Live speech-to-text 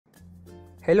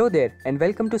Hello there and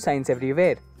welcome to Science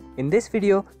Everywhere. In this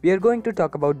video, we are going to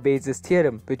talk about Bayes'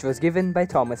 theorem, which was given by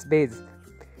Thomas Bayes.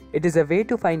 It is a way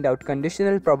to find out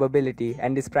conditional probability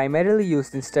and is primarily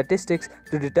used in statistics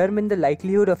to determine the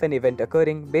likelihood of an event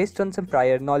occurring based on some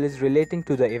prior knowledge relating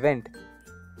to the event.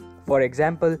 For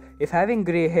example, if having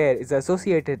grey hair is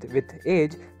associated with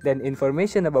age, then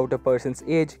information about a person's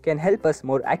age can help us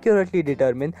more accurately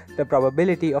determine the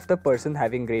probability of the person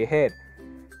having grey hair.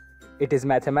 It is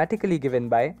mathematically given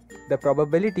by the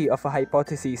probability of a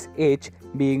hypothesis H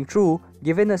being true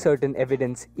given a certain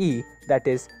evidence E, that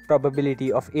is,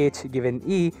 probability of H given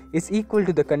E is equal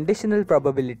to the conditional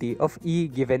probability of E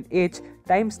given H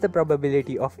times the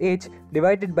probability of H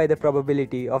divided by the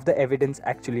probability of the evidence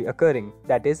actually occurring,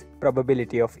 that is,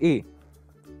 probability of E.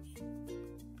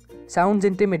 Sounds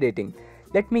intimidating.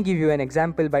 Let me give you an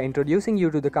example by introducing you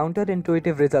to the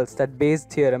counterintuitive results that Bayes'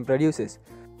 theorem produces.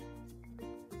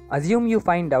 Assume you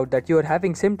find out that you are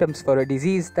having symptoms for a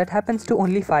disease that happens to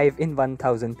only 5 in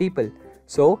 1000 people.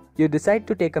 So, you decide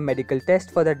to take a medical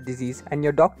test for that disease and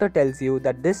your doctor tells you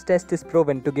that this test is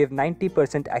proven to give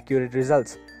 90% accurate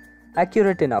results.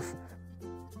 Accurate enough.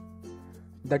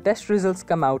 The test results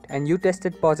come out and you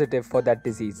tested positive for that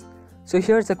disease. So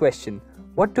here's a question.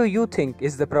 What do you think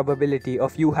is the probability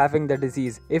of you having the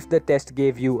disease if the test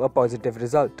gave you a positive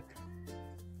result?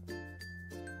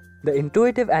 The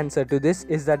intuitive answer to this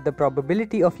is that the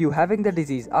probability of you having the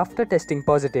disease after testing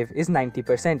positive is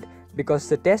 90% because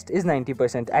the test is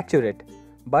 90% accurate.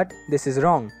 But this is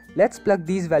wrong. Let's plug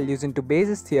these values into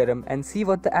Bayes' theorem and see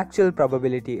what the actual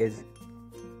probability is.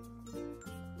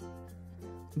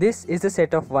 This is a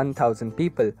set of 1000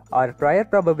 people. Our prior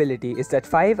probability is that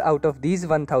 5 out of these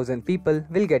 1000 people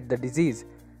will get the disease.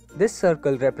 This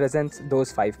circle represents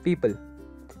those 5 people.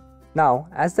 Now,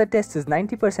 as the test is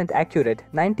 90% accurate,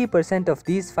 90% of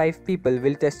these 5 people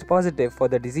will test positive for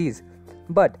the disease.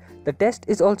 But the test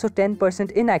is also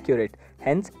 10% inaccurate,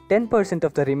 hence 10%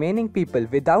 of the remaining people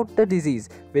without the disease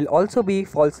will also be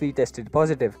falsely tested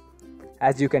positive.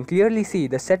 As you can clearly see,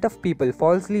 the set of people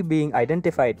falsely being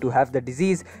identified to have the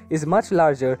disease is much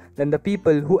larger than the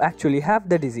people who actually have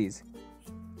the disease.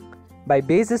 By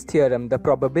Bayes' theorem, the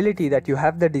probability that you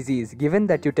have the disease given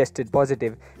that you tested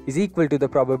positive is equal to the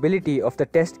probability of the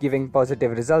test giving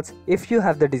positive results if you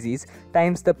have the disease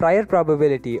times the prior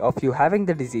probability of you having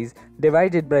the disease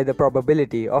divided by the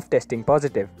probability of testing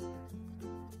positive.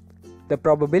 The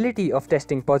probability of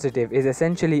testing positive is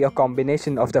essentially a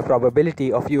combination of the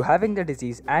probability of you having the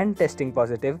disease and testing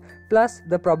positive plus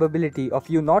the probability of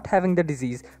you not having the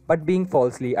disease but being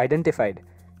falsely identified.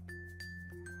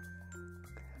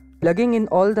 Plugging in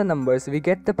all the numbers, we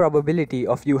get the probability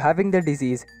of you having the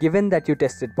disease given that you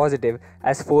tested positive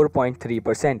as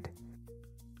 4.3%.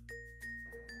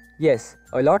 Yes,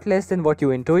 a lot less than what you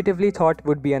intuitively thought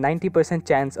would be a 90%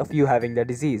 chance of you having the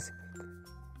disease.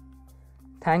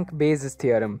 Thank Bayes'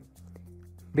 theorem.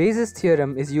 Bayes'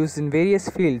 theorem is used in various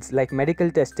fields like medical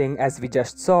testing, as we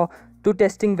just saw, to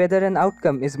testing whether an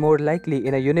outcome is more likely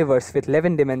in a universe with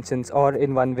 11 dimensions or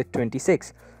in one with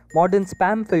 26. Modern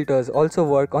spam filters also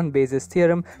work on Bayes'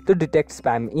 theorem to detect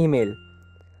spam email.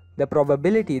 The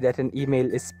probability that an email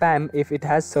is spam if it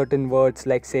has certain words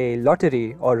like, say,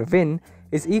 lottery or win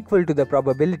is equal to the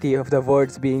probability of the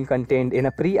words being contained in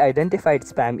a pre-identified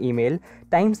spam email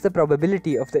times the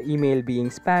probability of the email being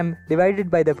spam divided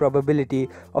by the probability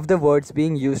of the words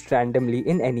being used randomly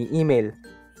in any email.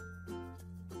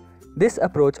 This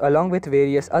approach, along with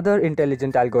various other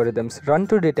intelligent algorithms, run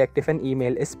to detect if an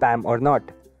email is spam or not.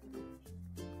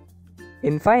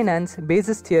 In finance,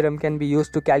 Bayes' theorem can be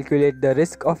used to calculate the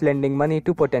risk of lending money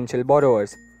to potential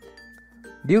borrowers.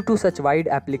 Due to such wide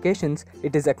applications,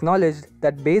 it is acknowledged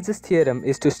that Bayes' theorem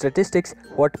is to statistics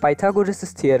what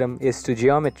Pythagoras' theorem is to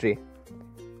geometry.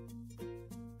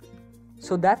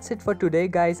 So that's it for today,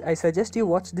 guys. I suggest you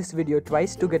watch this video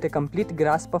twice to get a complete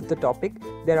grasp of the topic.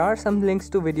 There are some links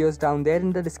to videos down there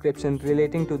in the description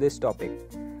relating to this topic.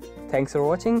 Thanks for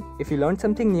watching. If you learned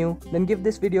something new, then give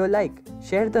this video a like,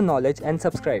 share the knowledge and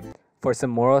subscribe for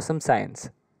some more awesome science.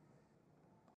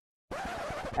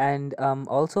 And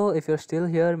also, if you're still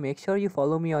here, make sure you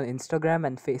follow me on Instagram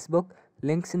and Facebook.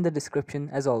 Links in the description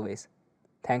as always.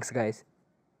 Thanks, guys.